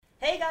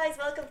guys,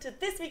 welcome to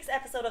this week's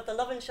episode of the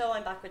LOVIN Show.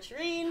 I'm back with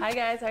Shireen. Hi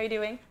guys, how are you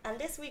doing? And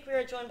this week we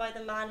are joined by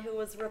the man who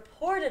was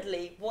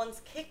reportedly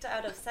once kicked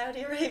out of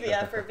Saudi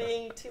Arabia for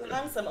being too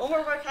handsome.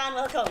 Omar Borkan,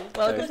 welcome.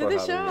 Welcome to the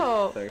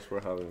show. Thanks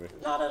for having me.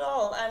 Not at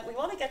all. We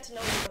want to get to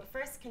know you, but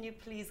first can you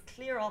please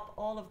clear up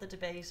all of the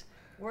debate?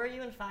 Were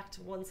you in fact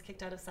once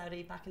kicked out of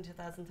Saudi back in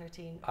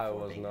 2013? I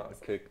was not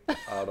kicked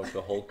out of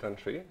the whole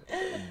country,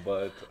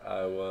 but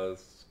I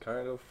was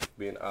kind of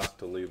being asked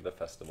to leave the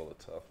festival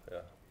itself,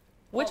 yeah.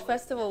 Which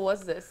festival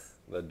was this?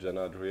 The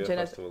Janadriya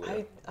festival.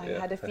 I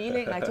had a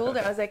feeling. I told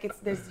her, I was like,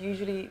 there's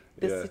usually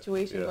this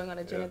situation going on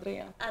at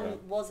Janadriya. And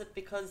was it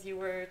because you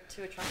were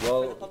too attractive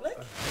for the public?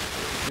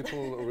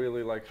 People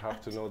really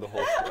have to know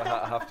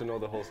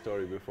the whole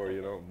story before,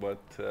 you know.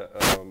 But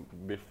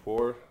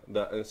before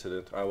that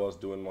incident, I was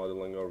doing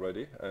modeling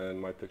already, and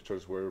my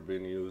pictures were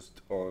being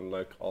used on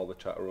like all the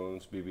chat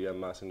rooms, BBM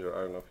Messenger.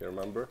 I don't know if you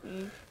remember.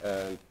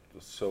 And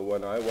so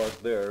when I was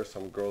there,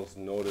 some girls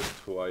noticed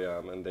who I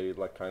am, and they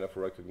like kind of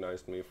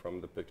recognized me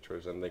from the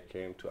pictures, and they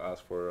came to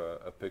ask for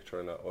a picture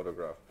and an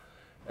autograph.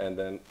 And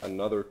then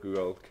another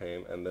girl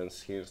came, and then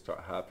scenes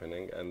start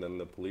happening, and then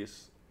the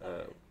police,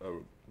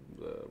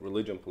 the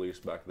religion police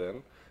back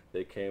then,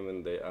 they came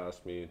and they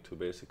asked me to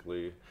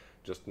basically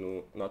just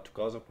not to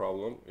cause a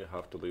problem. You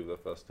have to leave the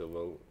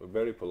festival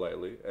very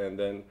politely, and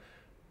then.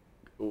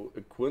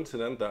 A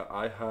coincidence that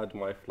I had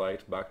my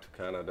flight back to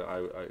Canada.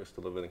 I used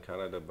to live in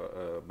Canada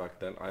back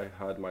then. I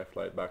had my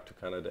flight back to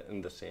Canada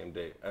in the same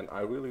day, and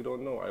I really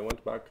don't know. I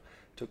went back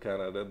to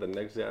Canada. The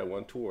next day I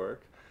went to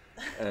work,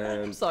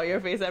 and saw your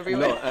face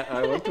everywhere. No,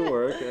 I went to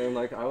work, and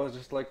like I was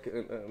just like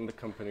in the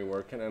company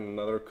working, and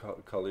another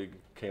colleague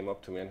came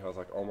up to me and he was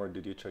like, "Omar,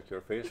 did you check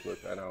your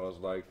Facebook?" And I was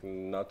like,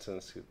 "Not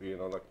since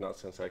not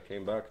since I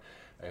came back."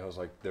 And he was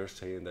like, "They're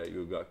saying that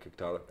you got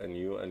kicked out, and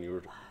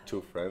your two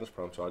friends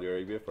from Saudi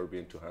Arabia for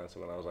being too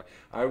handsome." And I was like,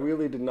 I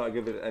really did not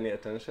give it any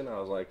attention. I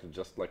was like,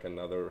 just like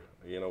another,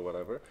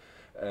 whatever.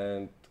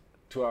 And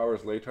 2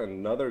 hours later,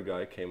 another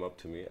guy came up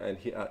to me, and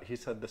he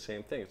said the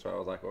same thing. So I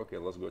was like, okay,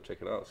 let's go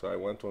check it out. So I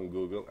went on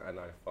Google, and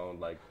I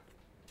found like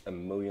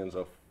millions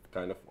of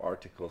kind of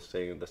articles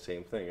saying the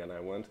same thing. And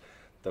I went,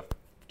 the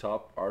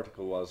top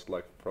article was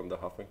like from the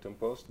Huffington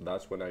Post.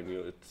 That's when I knew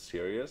it's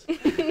serious,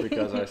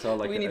 because I saw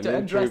like we need an to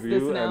address interview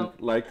this now.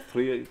 and like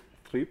three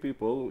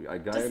people, a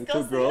guy and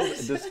two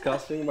girls,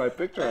 discussing my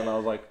picture, and I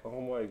was like, oh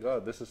my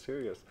god, this is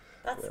serious.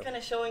 That's kind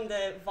of showing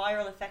the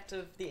viral effect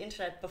of the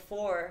internet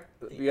before.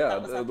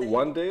 The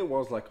one day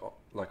was like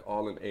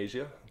all in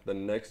Asia. The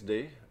next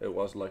day it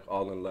was like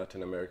all in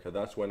Latin America.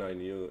 That's when I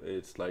knew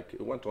it's like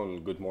it went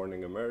on Good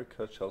Morning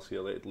America, Chelsea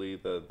Lately,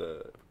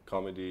 the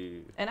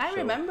comedy. And I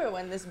remember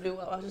when this blew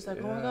up, I was just like,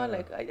 oh my god,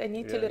 like I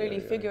need to literally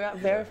figure out,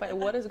 verify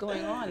what is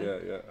going on.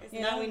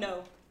 Now we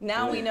know.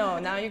 Now we know.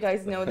 Now you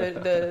guys know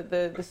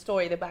the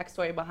story, the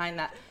backstory behind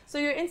that. So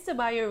your Insta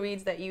bio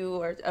reads that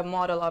you are a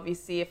model,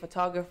 obviously, a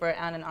photographer,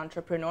 and an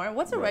entrepreneur.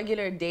 What's a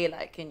regular day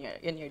like in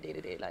your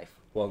day-to-day life?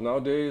 Well,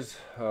 nowadays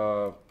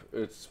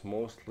it's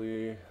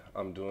mostly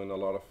I'm doing a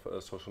lot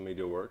of social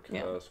media work.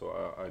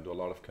 So I do a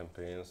lot of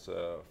campaigns,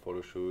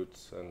 photo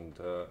shoots, and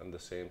at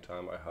the same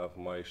time I have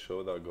my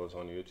show that goes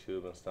on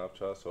YouTube and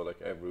Snapchat. So like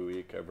every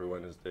week, every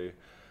Wednesday.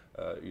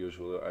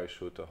 Usually I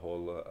shoot a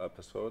whole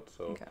episode,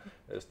 so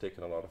it's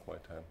taken a lot of my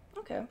time.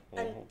 Okay.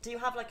 And do you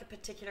have like a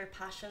particular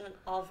passion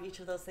of each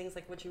of those things?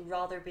 Like, would you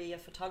rather be a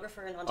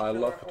photographer, an entrepreneur? I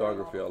love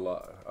photography a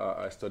lot.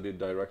 I studied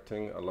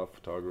directing. I love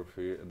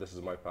photography. This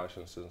is my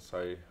passion since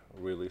I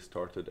really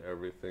started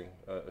everything.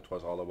 It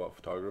was all about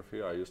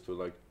photography. I used to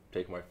like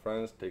take my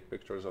friends, take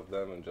pictures of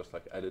them, and just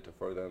like edit it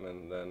for them,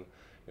 and then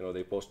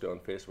they posted on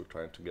Facebook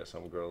trying to get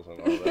some girls and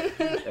all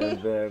that.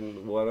 And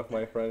then one of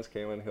my friends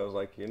came and he was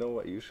like, you know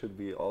what, you should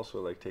be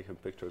also like taking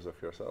pictures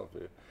of yourself.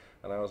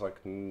 And I was like,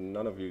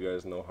 none of you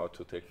guys know how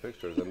to take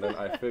pictures. And then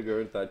I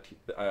figured that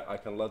I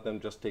can let them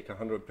just take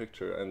 100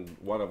 pictures, and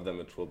one of them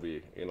it will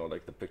be,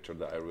 like the picture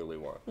that I really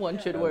want. One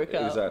should work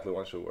out. Exactly,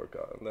 one should work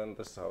out. And then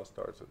this is how it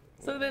started.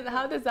 So then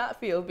how does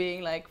that feel,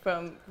 being like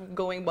from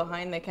going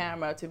behind the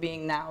camera to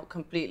being now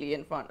completely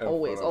in front,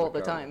 all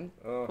the time?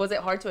 Was it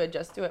hard to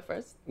adjust to at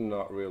first?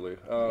 Not really.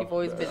 You've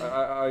always been...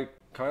 I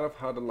kind of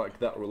had like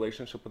that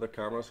relationship with the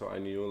camera, so I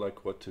knew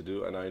like what to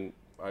do, and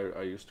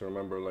I used to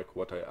remember like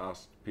what I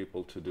asked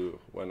people to do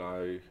when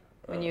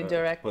you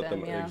direct put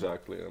them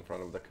exactly in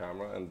front of the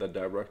camera, and the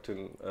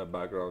directing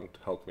background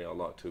helped me a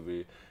lot to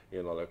be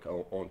like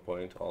on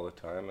point all the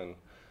time, and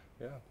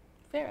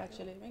fair,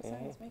 actually. Makes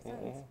sense.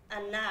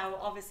 And now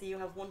obviously you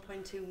have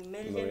 1.2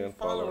 million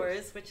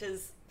followers, which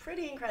is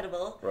pretty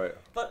incredible. Right.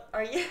 But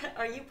are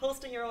you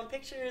posting your own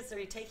pictures? Are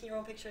you taking your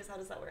own pictures? How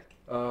does that work?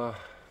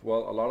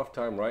 Well, a lot of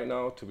time right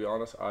now, to be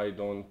honest, I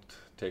don't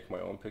take my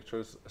own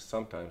pictures.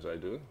 Sometimes I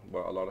do,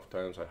 but a lot of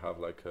times I have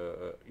like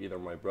either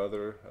my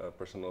brother, a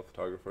personal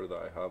photographer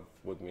that I have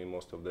with me in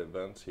most of the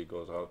events. He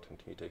goes out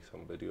and he takes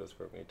some videos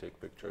for me, take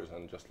pictures,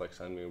 and just like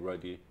send me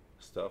ready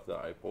stuff that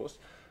I post.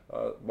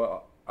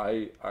 But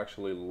I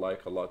actually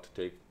like a lot to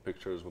take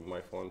pictures with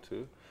my phone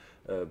too.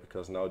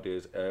 because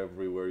nowadays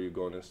everywhere you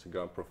go on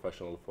Instagram,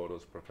 professional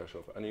photos,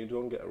 and you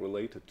don't get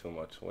related too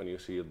much when you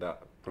see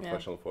that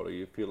professional photo.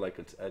 You feel like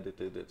it's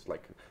edited, it's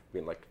like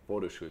being like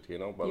photo shoot, you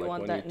know. But You like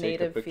want when you that take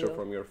a native picture feel.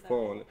 from your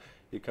phone,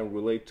 you can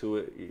relate to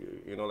it.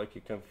 You know, like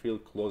you can feel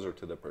closer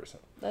to the person.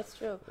 That's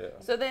true. Yeah.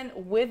 So then,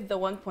 with the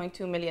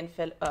 1.2 million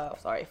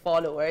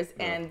followers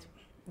Yeah. and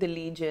the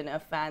legion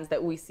of fans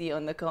that we see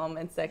on the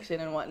comment section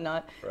and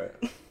whatnot, Right.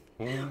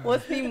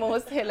 what's the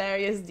most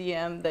hilarious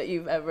DM that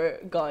you've ever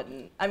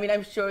gotten? I mean,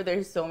 I'm sure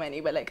there's so many,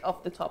 but like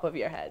off the top of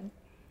your head.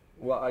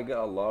 Well, I get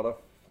a lot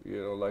of,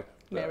 you know, like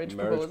Marriage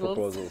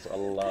proposals, a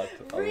lot.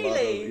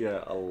 Really?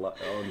 A lot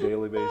on a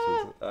daily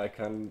basis. I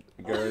can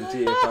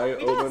guarantee if I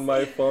open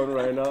my phone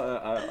right now,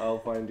 I'll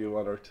find you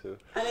one or two.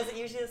 And is it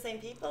usually the same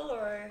people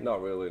or?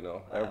 Not really, no.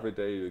 Wow. Every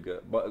day you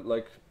get, but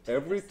like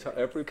every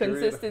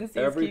Consistency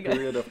is key, guys.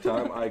 period of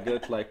time, I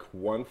get like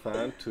one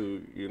fan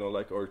to, you know,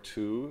 like or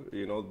two,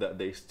 you know, that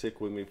they stick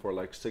with me for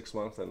like 6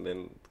 months, and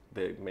then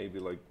they maybe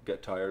like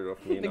get tired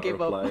of me They not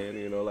give up. replying,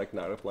 you know, like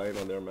not replying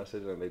on their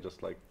message, and they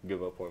just like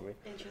give up on me.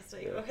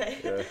 Interesting. Yeah, Okay.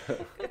 yeah.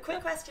 A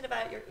quick question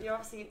about you're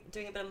obviously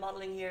doing a bit of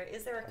modelling here.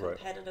 Is there a Right.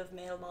 competitive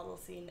male model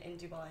scene in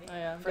Dubai Oh,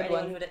 yeah, for good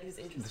anyone one. who's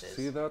interested?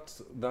 See,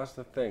 that's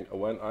the thing.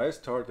 When I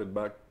started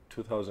back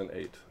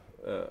 2008,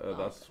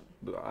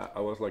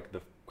 I was like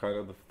the kind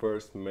of the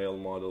first male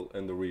model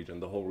in the region,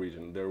 the whole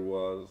region. There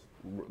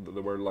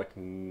were like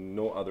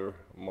no other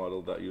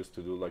model that used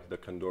to do like the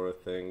Kandora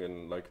thing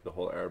and like the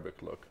whole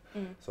Arabic look.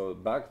 So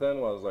back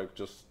then was like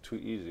just too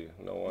easy.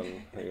 No one,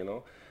 you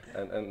know,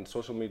 and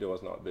social media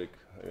was not big,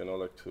 you know,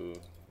 like to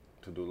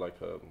do like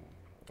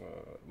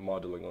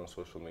modeling on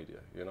social media,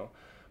 you know.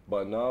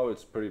 But now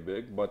it's pretty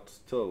big, but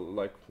still,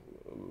 like,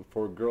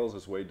 for girls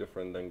it's way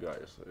different than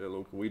guys.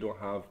 Look, we don't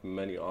have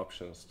many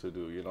options to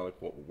do, you know, like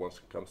once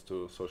it comes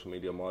to social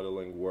media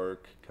modeling,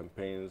 work,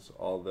 campaigns,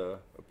 all the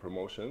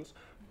promotions,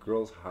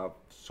 girls have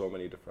so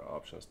many different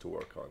options to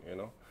work on, you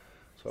know.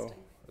 So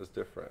it's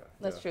different.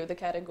 That's true. The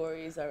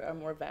categories are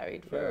more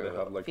varied for Yeah, they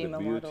have like the female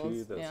beauty,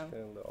 models. the Yeah.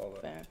 skin, all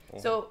that. Fair.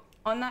 Mhm. So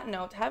on that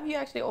note, have you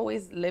actually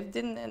always lived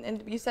in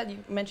you said you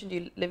mentioned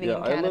you living Yeah,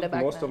 in I Canada lived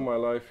back most then. of my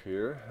life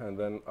here, and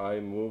then I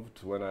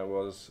moved when I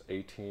was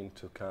 18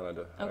 to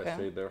Canada. Okay. I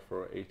stayed there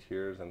for 8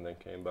 years and then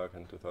came back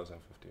in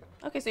 2015.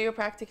 Okay, so you're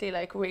practically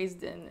like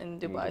raised in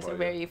Dubai, so Dubai,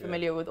 very yeah.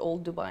 familiar with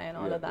old Dubai and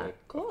all Yeah, of that.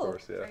 yeah, Cool. Of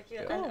course, yeah. Very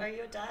cute. yeah. And are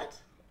you a dad?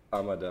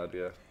 I'm a dad,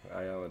 yeah.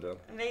 I am a dad.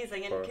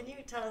 Amazing. And For- can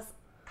you tell us,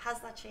 has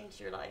that changed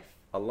your life?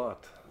 A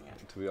lot, Yeah.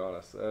 to be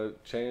honest.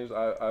 Changed,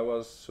 I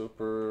was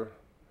super,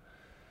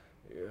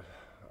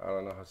 I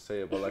don't know how to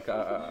say it, but like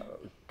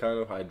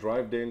I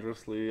drive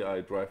dangerously, I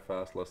drive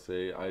fast, let's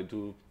say. I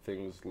do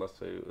things, let's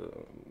say,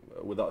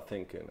 without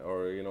thinking,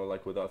 or, you know,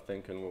 like without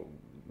thinking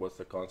what's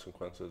the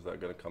consequences that are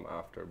going to come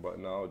after. But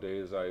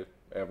nowadays,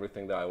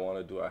 everything that I want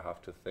to do, I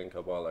have to think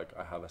about, like,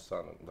 I have a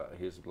son that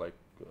he's like,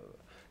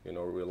 you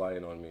know,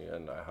 relying on me,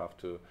 and I have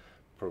to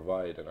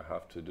provide, and I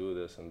have to do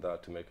this and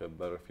that to make a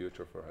better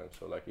future for him.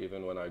 So like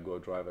even when I go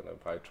driving,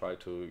 if I try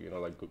to, you know,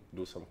 like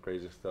do some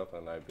crazy stuff,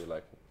 and I'd be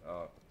like,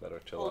 better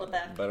chill Hold out. it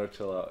back. Better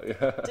chill out.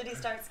 Yeah. Did he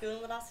start school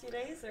in the last few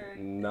days, or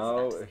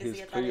Now is he's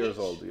he at 3 that years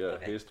age? old. Yeah,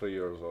 Okay. he's 3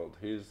 years old.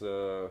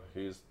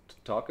 He's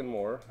talking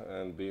more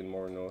and being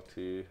more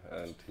naughty,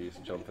 and he's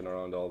jumping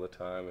around all the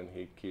time, and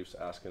he keeps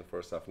asking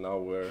for stuff. Now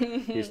where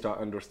he start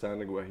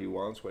understanding what he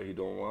wants, what he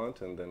don't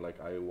want, and then like,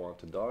 I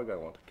want a dog, I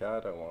want a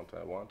cat, I want,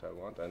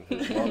 and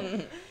his mom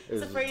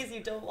It's a phrase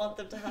you don't want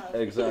them to have.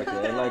 Exactly,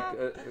 and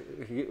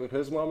like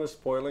his mom is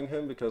spoiling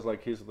him because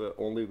like he's the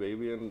only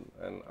baby,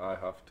 and I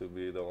have to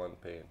be the one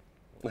paying.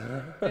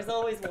 There's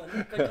always one.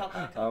 Good cop,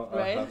 bad cop. I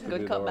Right? have to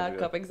Good be cop, the bad one,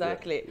 cop, yeah,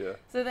 exactly. Yeah.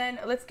 So then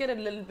let's get a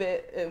little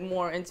bit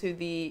more into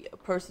the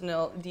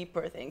personal,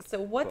 deeper things. So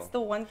what's Cool.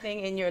 the one thing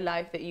in your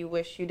life that you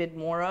wish you did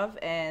more of,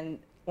 and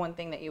one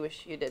thing that you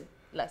wish you did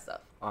less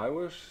of? I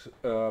wish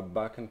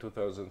back in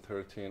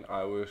 2013,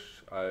 I wish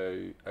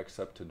I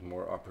accepted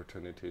more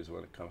opportunities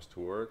when it comes to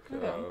work.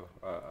 Okay.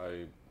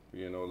 I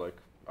you know, like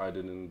I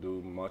didn't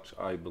do much.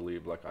 I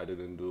believe like I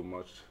didn't do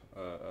much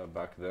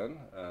back then,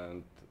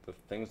 and the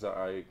things that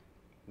I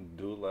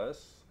do less,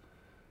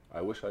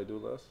 I wish I do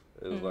less,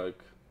 is like,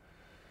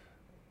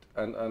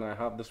 and I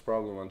have this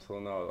problem until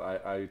now.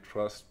 I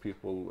trust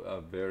people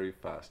very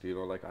fast. You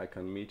know, like I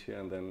can meet you,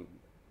 and then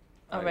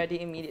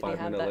Already immediately 5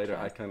 have minutes that later,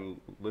 trust. I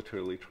can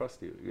literally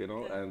trust you. You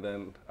know, Yeah. and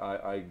then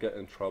I get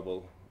in trouble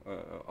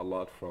a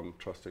lot from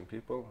trusting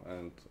people,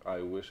 and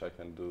I wish I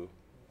can do.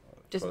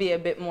 Just trust be a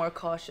them. bit more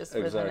cautious for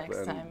the Exactly, next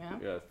and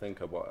time, yeah? think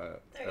about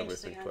They're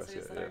interesting everything twice.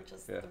 answers that aren't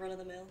just yeah, the run of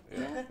the mill.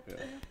 yeah, yeah.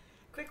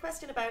 Quick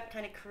question about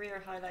kind of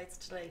career highlights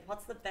today.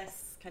 What's the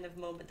best kind of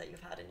moment that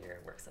you've had in your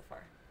work so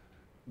far?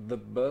 The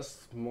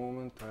best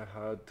moment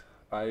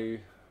I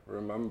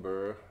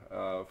remember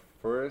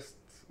first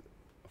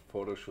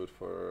photo shoot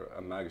for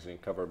a magazine,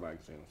 cover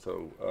magazine.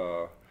 So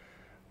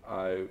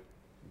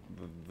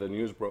the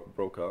news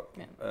broke up,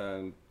 Yeah.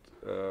 and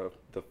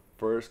the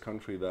first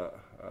country that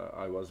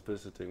I was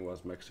visiting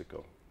was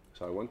Mexico.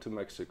 So I went to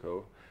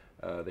Mexico,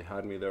 They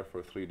had me there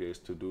for 3 days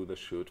to do the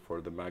shoot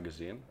for the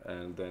magazine,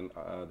 and then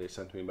they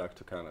sent me back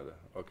to Canada.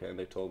 Okay, and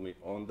they told me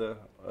on the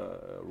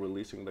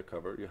releasing the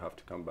cover, you have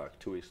to come back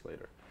 2 weeks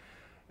later.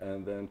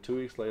 And then 2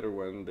 weeks later,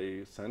 when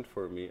they sent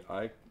for me,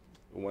 I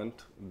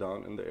went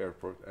down in the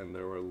airport, and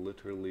there were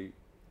literally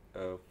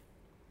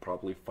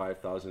probably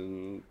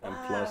 5,000 and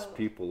plus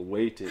people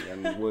waiting,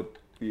 and with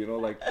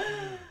like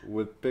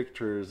with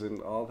pictures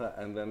and all that.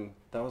 And then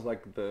that was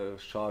like the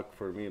shock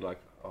for me, like,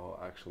 oh,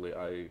 actually,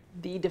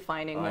 the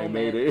defining I moment.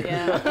 made it.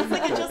 Yeah. It's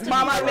like just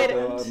Mom, I made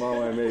it. Mom,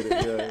 I made it.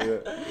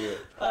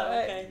 Yeah.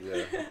 Okay.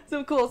 Yeah.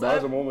 So cool. So That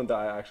was a moment that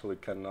I actually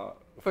cannot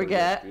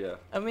forget. Yeah.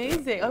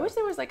 Amazing. I wish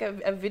there was like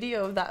a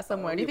video of that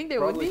somewhere. Do you think there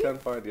would be? Probably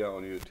can find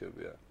on YouTube.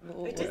 Yeah.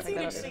 We'll I did check see an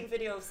that out. interesting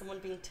video of someone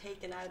being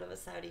taken out of a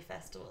Saudi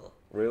festival.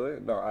 Really?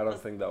 No, I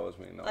don't think that was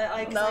me. No.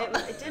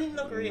 It didn't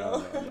look real. No,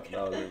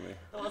 that wasn't me.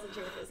 I wasn't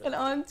sure if it was. And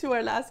on to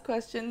our last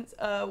questions.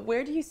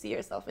 Where do you see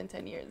yourself in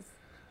 10 years?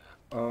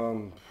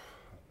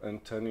 In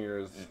 10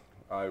 years,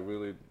 I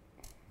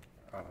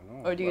don't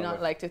know. Or do you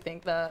not like to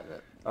think that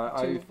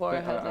too far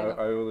ahead?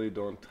 I really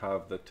don't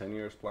have the 10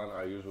 years plan.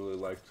 I usually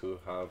like to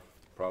have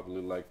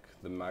probably like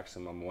the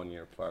maximum 1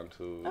 year plan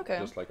to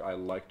just like I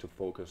like to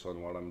focus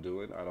on what I'm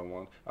doing.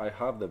 I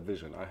have the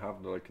vision. I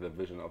have like the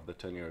vision of the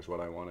 10 years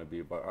what I want to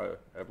be, but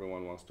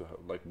everyone wants to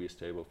like be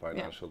stable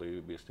financially,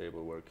 be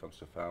stable where it comes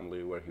to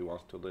family, where he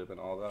wants to live and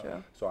all that.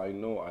 Sure. So I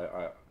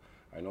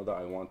know that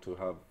I want to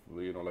have,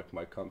 like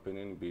my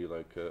company and be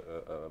like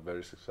a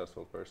very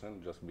successful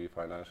person, just be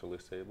financially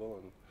stable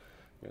and,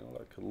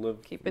 like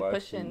live keep it life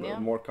pushing,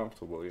 more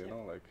comfortable,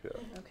 like,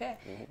 Okay.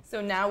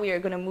 So now we are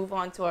going to move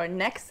on to our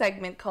next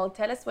segment called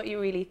Tell Us What You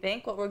Really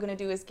Think. What we're going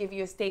to do is give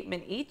you a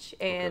statement each,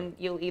 and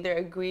you'll either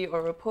agree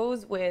or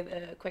oppose with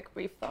a quick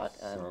brief thought.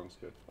 Sounds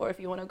good. Or if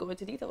you want to go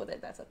into detail with it,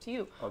 that's up to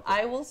you. Okay.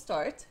 I will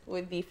start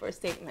with the first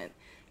statement.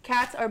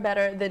 Cats are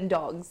better than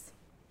dogs.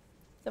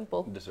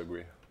 Simple.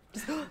 Disagree.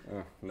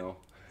 No.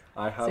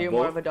 I have So you're both,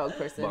 more of a dog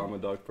person. but I'm a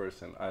dog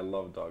person. I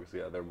love dogs.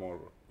 Yeah, they're more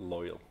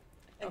loyal.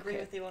 Agree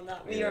with you on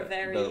that. We Yeah, are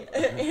very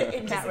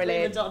in Can't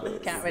relate. disagreement on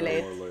this. Can't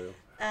relate. More loyal.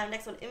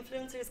 Next one,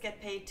 influencers get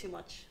paid too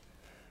much.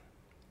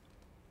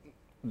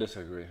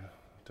 Disagree,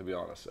 to be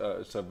honest.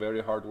 It's a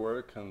very hard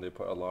work, and they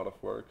put a lot of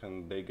work,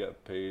 and they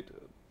get paid.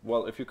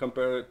 Well, if you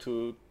compare it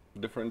to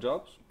different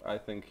jobs, I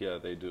think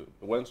they do.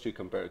 Once you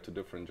compare it to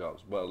different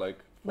jobs, but like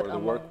for the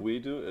work we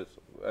do,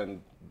 and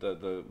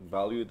the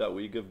value that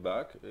we give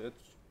back,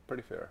 it's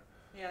pretty fair.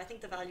 Yeah, I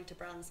think the value to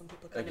brands, some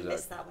people kind of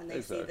miss that when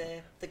they see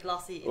the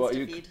glossy Insta Well,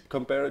 you feed.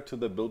 compare it to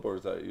the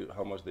billboards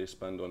how much they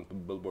spend on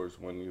billboards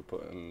when you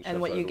put in.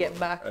 And what you get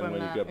back from that. And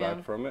when you get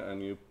back from it,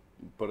 and you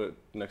put it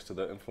next to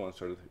the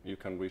influencer, you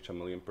can reach 1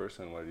 million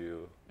person where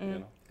you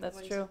know. That's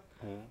true.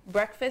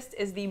 Breakfast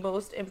is the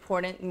most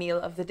important meal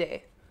of the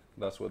day.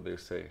 That's what they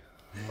say.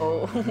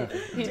 Oh,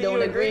 you Do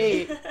don't you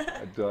agree?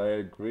 Do I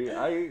agree?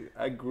 I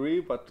agree,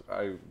 but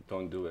I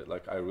don't do it.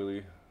 Like I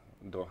really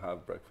don't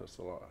have breakfast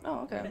a lot.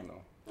 Oh, okay.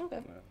 No.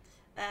 Okay.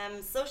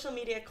 Yeah. Social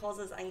media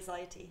causes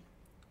anxiety.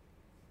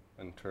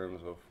 In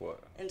terms of what?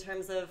 In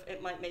terms of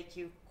it might make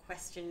you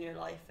question your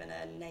life in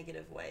a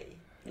negative way.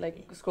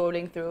 Like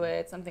scrolling through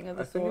it, something of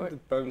the I think sort. it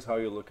depends how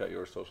you look at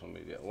your social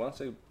media.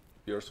 Once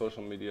your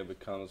social media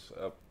becomes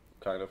a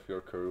kind of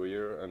your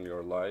career and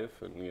your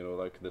life, and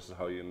like this is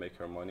how you make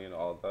your money and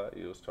all that,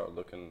 you start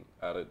looking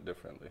at it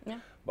differently. Yeah.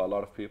 But a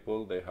lot of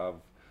people, they have,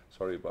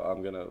 sorry, but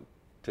I'm gonna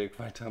take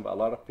my time, but a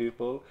lot of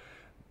people,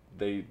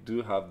 they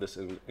do have this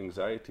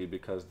anxiety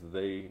because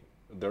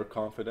they're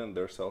confident,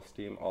 their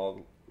self-esteem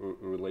all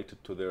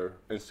related to their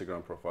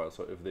Instagram profile.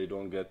 So if they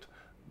don't get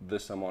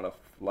this amount of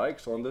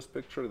likes on this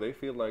picture, they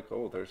feel like,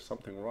 oh, there's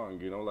something wrong,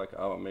 like,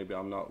 oh, maybe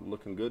I'm not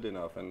looking good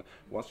enough. And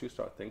once you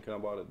start thinking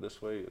about it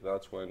this way,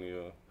 that's when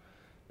you'll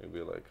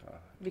be like,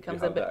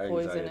 becomes a bit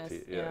poisonous.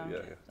 Yeah.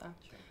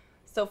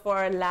 So for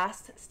our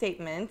last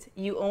statement,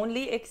 you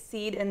only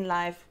exceed in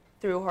life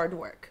through hard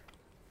work.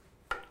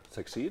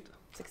 Succeed?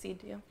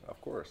 Succeed, yeah.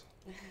 Of course.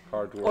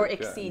 Hard work. Or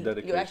exceed.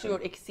 Dedication. You actually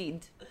wrote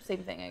exceed.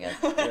 Same thing, I guess.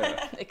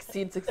 Yeah.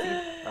 Exceed,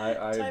 succeed.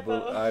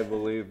 I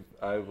believe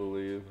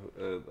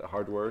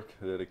hard work,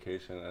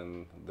 dedication,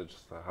 and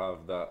just to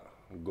have that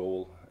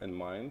goal in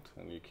mind,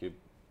 and you keep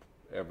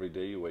every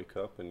day you wake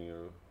up and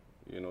you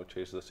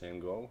chase the same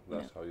goal.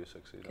 That's how you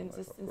succeed.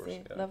 Consistency. In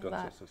life, of course. Love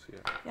consistency,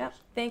 that. Yeah.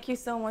 Thank you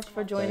so much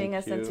for joining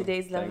us on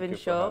today's Thank LOVIN you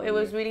for Show. having It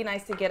was me. really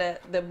nice to get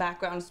the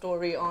background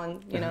story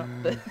on,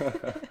 the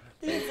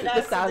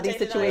The Saudi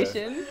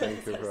situation.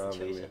 Thank you for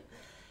having me.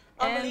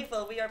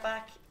 Unbelievable. We are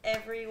back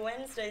every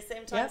Wednesday,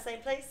 same time,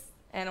 same place.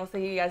 And we'll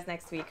see you guys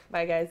next week.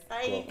 Bye, guys.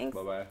 Bye. Cool. Thanks.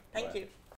 Bye-bye. Thank Bye. you.